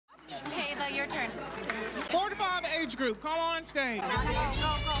your turn. 4 to 5 age group, come on stage.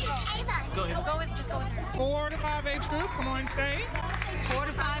 Go. Just go with her. 4 to 5 age group, come on stage. 4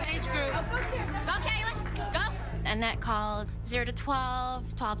 to 5 age group. Go, Kayla. Go. Annette called 0 to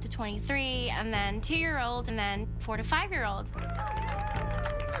 12, 12 to 23, and then 2-year-olds, and then 4 to 5-year-olds.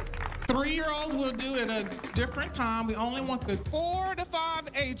 3-year-olds we'll do at a different time. We only want the 4 to 5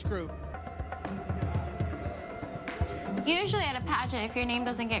 age group. Usually at a pageant, if your name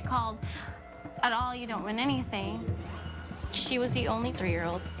doesn't get called at all, you don't win anything. She was the only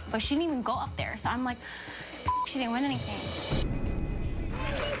 3-year-old, but she didn't even go up there. So I'm like, she didn't win anything.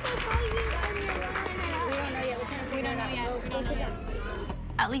 We don't know yet.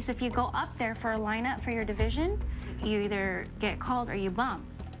 At least if you go up there for a lineup for your division, you either get called or you bump.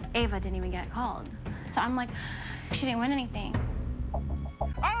 Ava didn't even get called. So I'm like, she didn't win anything. All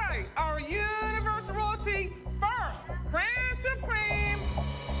right, our Universal Royalty first Grand Supreme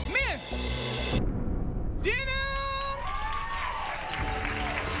Miss Denim.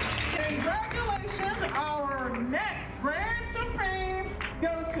 Congratulations, our next Grand Supreme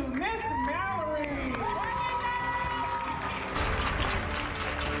goes to Miss Mallory.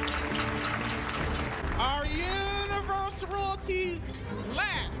 Our Universal Royalty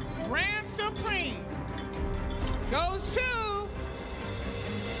last Grand Supreme goes to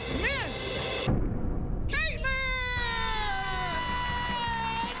Miss Caitlin!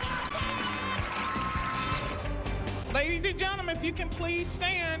 Ladies and gentlemen, if you can please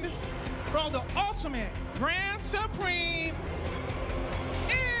stand for the ultimate Grand Supreme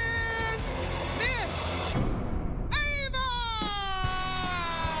is Miss Ava!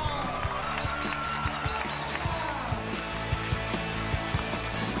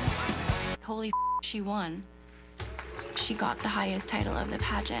 Holy she won. She got the highest title of the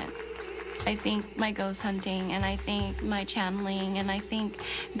pageant. I think my ghost hunting, and I think my channeling, and I think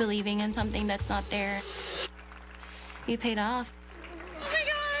believing in something that's not there, you paid off. Oh my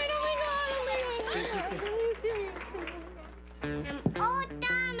God.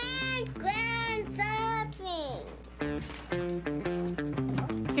 Ultimate Grand Supreme.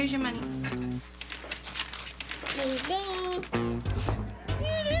 Here's your money. Ding ding.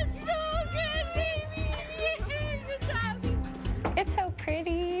 You did so good, baby. Good job. It's so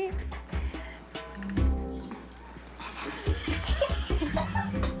pretty.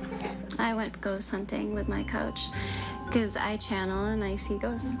 I went ghost hunting with my coach because I channel and I see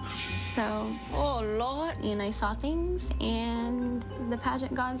ghosts. So, Oh, Lord. and I saw things, and the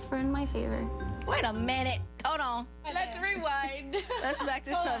pageant gods were in my favor. Wait a minute. Hold on. Let's rewind. Let's back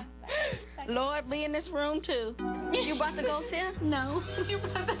this up. Lord be in this room, too. You brought the ghost here? No.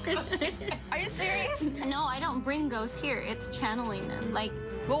 Are you serious? No, I don't bring ghosts here. It's channeling them. Like,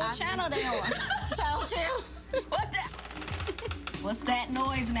 What channel they on? Channel 2. What the? What's that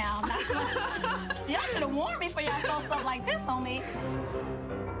noise now? Y'all should have warned me before y'all throw stuff like this on me.